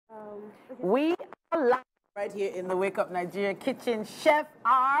We are live right here in the Wake Up Nigeria kitchen. Chef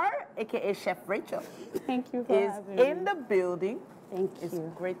R, aka Chef Rachel, thank you for is having in me. the building. Thank It's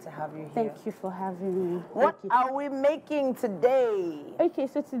you. great to have you here. Thank you for having me. What are we making today? Okay,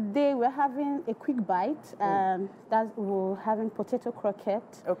 so today we're having a quick bite. We're having potato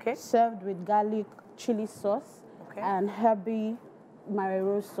croquette. Okay. Served with garlic chili sauce and herby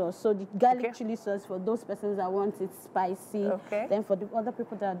marinara sauce. So the garlic chili sauce for those persons that want it spicy. Okay. Then for the other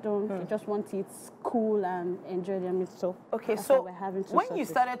people that don't, they just want it cool and enjoy their meat. So okay, that's so what we're having two when sauces. you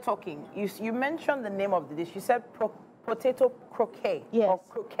started talking, you mentioned the name of the dish. You said potato croquette. Yes. Or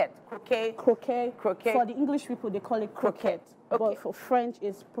croquette. Croquette. Croquette. Croquette. For the English people, they call it croquette. Okay. But for French,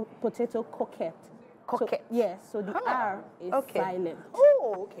 it's potato coquette. Coquette. So, yes, so the R is silent.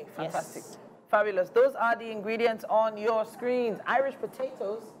 Oh, okay, fantastic. Yes. Fabulous. Those are the ingredients on your screens. Irish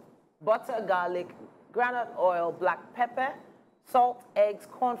potatoes, butter, garlic, granite oil, black pepper, salt, eggs,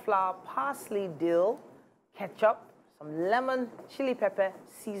 corn flour, parsley, dill, ketchup, some lemon, chili pepper,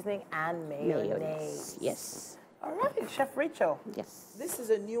 seasoning, and mayonnaise. Yes. All right, Chef Rachel. Yes. This is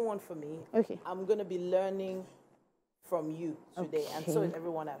a new one for me. Okay. I'm going to be learning from you today, and so is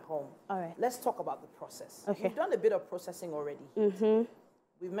everyone at home. All right. Let's talk about the process. Okay. You've done a bit of processing already. Mm-hmm.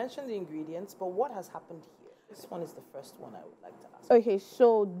 We've mentioned the ingredients, but what has happened here? This one is the first one I would like to ask. Okay,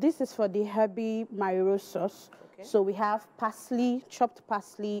 so this is for the herby marinara sauce. Okay. So we have parsley, chopped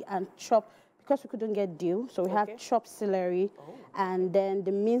parsley, and chopped, because we couldn't get dill, so we have chopped celery, and then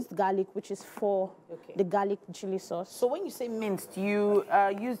the minced garlic, which is for the garlic chili sauce. So when you say minced, you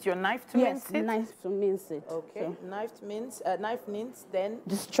used your knife to mince it? Yes, knife to mince it. Okay, so knife mince, then?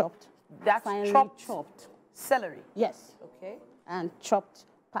 Just chopped. That's finely chopped celery? Yes. Okay. And chopped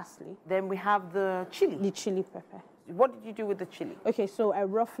parsley. Then we have the chili. The chili pepper. What did you do with the chili? Okay, so I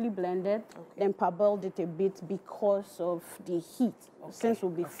roughly blended, then parboiled it a bit because of the heat. Since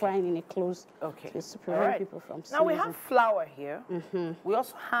we'll be frying in a closed space to prevent people from sneezing. Now we have flour here. We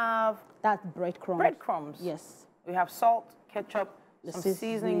also have... That's breadcrumbs. Breadcrumbs. Yes. We have salt, ketchup, some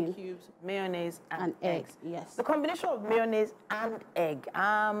seasoning cubes, mayonnaise, and eggs. Yes. The combination of mayonnaise and egg,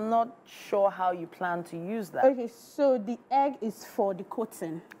 I'm not sure how you plan to use that. Okay, so the egg is for the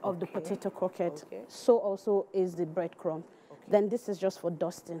coating of the potato croquette. So also is the breadcrumb. Then this is just for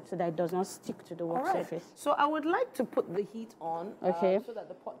dusting, so that it does not stick to the work surface. So I would like to put the heat on so that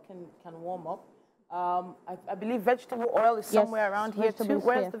the pot can warm up. I believe vegetable oil is somewhere around here too.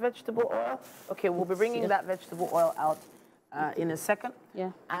 Where's the vegetable oil? Okay, we'll be bringing that vegetable oil out in a second.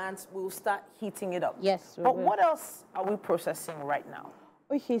 Yeah. And we'll start heating it up. Yes. But what else are we processing right now?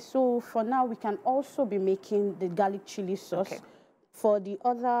 Okay, so for now we can also be making the garlic chili sauce. Okay. For the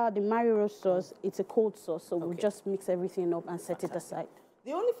marinara sauce, it's a cold sauce, so we'll just mix everything up and set it aside.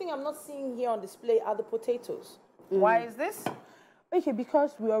 The only thing I'm not seeing here on display are the potatoes. Why is this? Okay,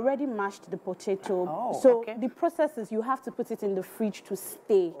 because we already mashed the potato. The process is you have to put it in the fridge to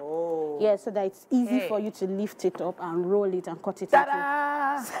stay. Yeah, so that it's easy for you to lift it up and roll it and cut it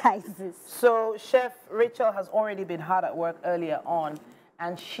into sizes. So Chef Rachel has already been hard at work earlier on,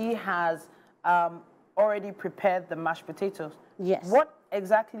 and she has already prepared the mashed potatoes. Yes. What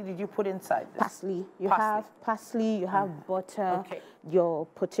exactly did you put inside this? Parsley. You have parsley, you have butter, your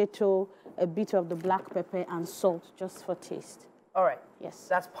potato, a bit of the black pepper, and salt, just for taste. All right. Yes.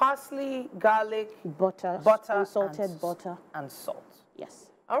 That's parsley, garlic, butter, unsalted butter. And salt.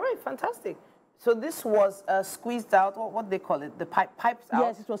 Yes. All right, fantastic. So this was squeezed out, what they call it, the pipes out?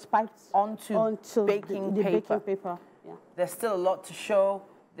 Yes, it was piped onto baking the paper. Baking paper. Yeah. There's still a lot to show.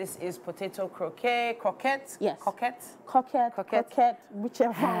 This is potato croquette. Yes. Croquette,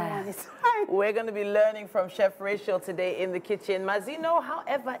 whichever one is. We're going to be learning from Chef Rachel today in the kitchen. Mazino,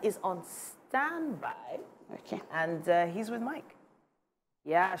 however, is on standby. Okay. And he's with Mike.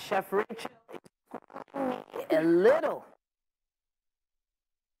 Yeah, Chef Rachel is a little.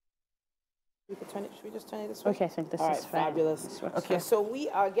 Should we just turn it this way? Okay, I think this is fabulous. Okay, so we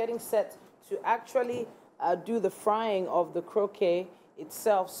are getting set to actually do the frying of the croquette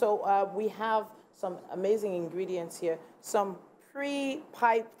itself. So we have some amazing ingredients here. Some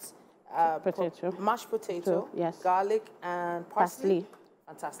pre-piped mashed potato, garlic, and parsley.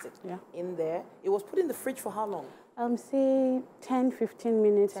 Fantastic. Yeah. In there. It was put in the fridge for how long? Say 10-15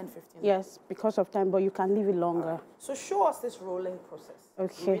 minutes. 10-15 minutes. Yes, because of time, but you can leave it longer. So show us this rolling process.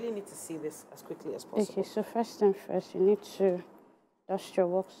 Okay. We really need to see this as quickly as possible. Okay, so first thing first, you need to dust your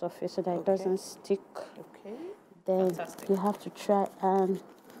work surface so that it doesn't stick. Okay. Then you have to try and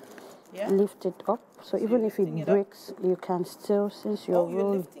lift it up. So even if it breaks, you can still, since you're rolling.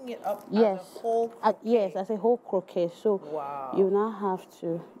 You're lifting it up as a whole croquette? Yes, as a whole croquette. So you now have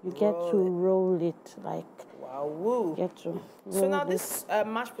to, you get to roll it like Wow, woo. You have to So now roll this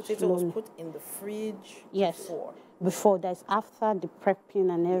mashed potato was put in the fridge before? Before. That's after the prepping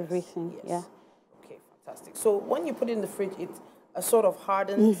and everything. Yes. Yeah. Okay, fantastic. So when you put it in the fridge, it sort of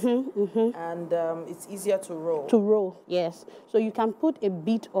hardens and it's easier to roll. To roll, yes. So you can put a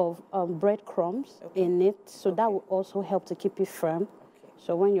bit of breadcrumbs in it, so that will also help to keep it firm. Okay.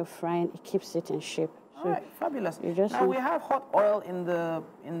 So when you're frying, it keeps it in shape. So all right, fabulous. now we have hot oil in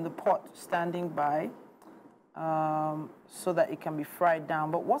the pot standing by, so that it can be fried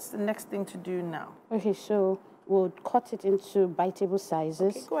down. But what's the next thing to do now? Okay, so we'll cut it into biteable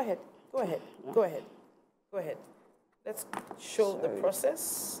sizes. Okay, go ahead. Go ahead. Let's show the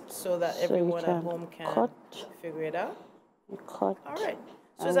process so that everyone at home can figure it out. Cut. All right.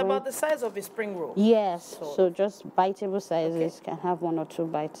 So it's about the size of a spring roll. Yes. So just biteable sizes, can have 1 or 2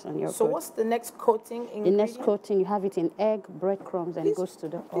 bites on your. So what's the next coating ingredient? The next coating, you have it in egg, breadcrumbs, and it goes to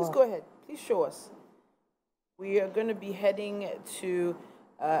the oil. Please go ahead. Please show us. We are going to be heading to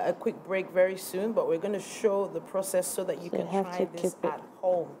a quick break very soon, but we're going to show the process so that you can try this at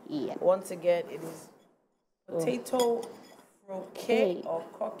home. Yeah. Once again, it is potato croquette or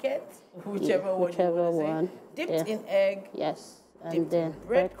croquette, whichever one you want to say. Dipped in egg. Yes. And then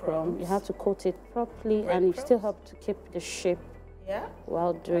breadcrumbs. You have to coat it properly, and you still have to keep the shape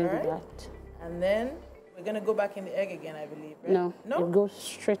while doing that. And then we're going to go back in the egg again, I believe, right? No, it goes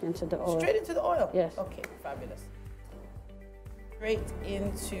straight into the oil. Straight into the oil? Yes. Okay, fabulous. Straight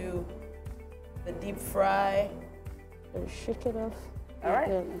into the deep fry. So shake it off. All right.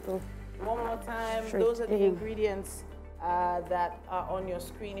 One more time. Those are the ingredients that are on your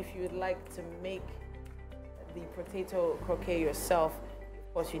screen if you would like to make the potato croquette yourself.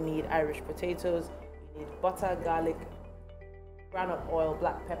 Of course, you need Irish potatoes, you need butter, garlic, groundnut oil,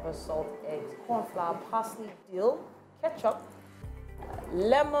 black pepper, salt, eggs, corn flour, parsley, dill, ketchup,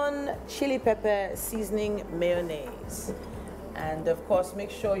 lemon, chili pepper, seasoning, mayonnaise. And of course, make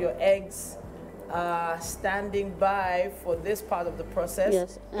sure your eggs are standing by for this part of the process.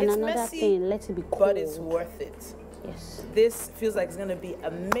 Yes, and it's another messy, thing, let it be cold. but it's worth it. Yes. This feels like it's going to be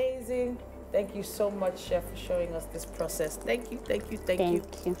amazing. Thank you so much, Chef, for showing us this process. Thank you. Thank you.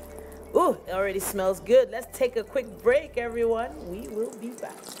 Ooh, it already smells good. Let's take a quick break, everyone. We will be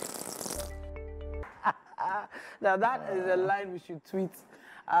back. Now, that is a line we should tweet.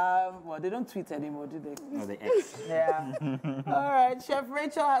 Well, they don't tweet anymore, do they? No, they X. Yeah. All right, Chef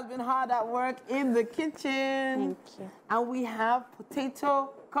Rachel has been hard at work in the kitchen. Thank you. And we have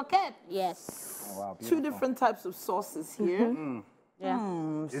potato croquette. Yes. Oh, wow, 2 different types of sauces here.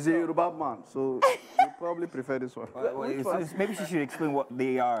 Yeah. He's a Yoruba man, so you probably prefer this one. Maybe she should explain what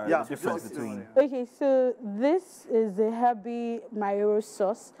they are, the difference between. Okay, so this is the Herby Mayo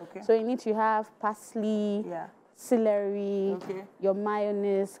sauce. Okay. So you need to have parsley, celery, your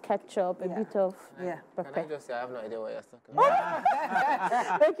mayonnaise, ketchup, a bit of pepper. Can I just say I have no idea what you're talking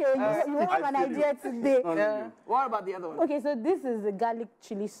about? Okay, you have an idea today. What about the other one? Okay, so this is the garlic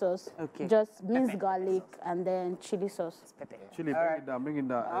chili sauce. Okay. Just minced garlic and then chili sauce. Pepper. Chili, bring it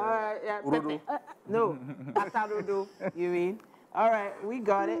down. All right, pepper. No, atarudo, you mean? All right, we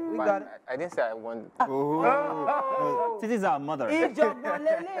got it. I didn't say I won. This is our mother. This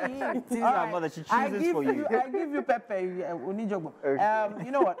is our mother. She chooses for you. I give you pepper.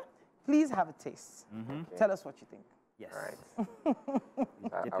 You know what? Please have a taste. Tell us what you think. Yes. All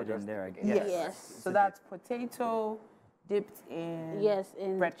right. Dip it in there again. Yes. So that's potato dipped in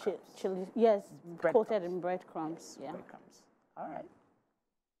in breadcrumbs. Chili. Yes, coated in breadcrumbs. Yeah. Breadcrumbs. All right.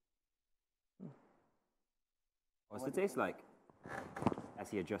 What's the taste like? As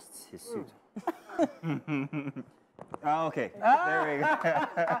he adjusts his suit. Oh, okay. There we go.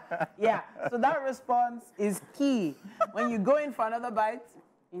 Yeah, so that response is key. When you go in for another bite,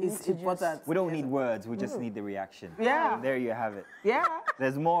 it's important. We don't need words, we just need the reaction. Yeah. There you have it. Yeah.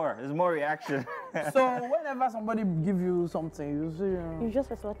 There's more reaction. So whenever somebody give you something, you say, You just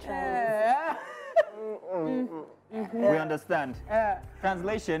have to try. yeah. We understand.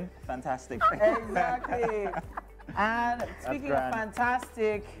 Translation, fantastic. Exactly. And speaking of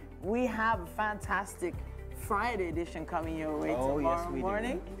fantastic, we have a fantastic Friday edition coming your way tomorrow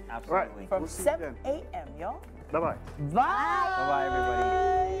morning. Absolutely. From 7 a.m., y'all. Bye-bye. Bye. Bye-bye, everybody.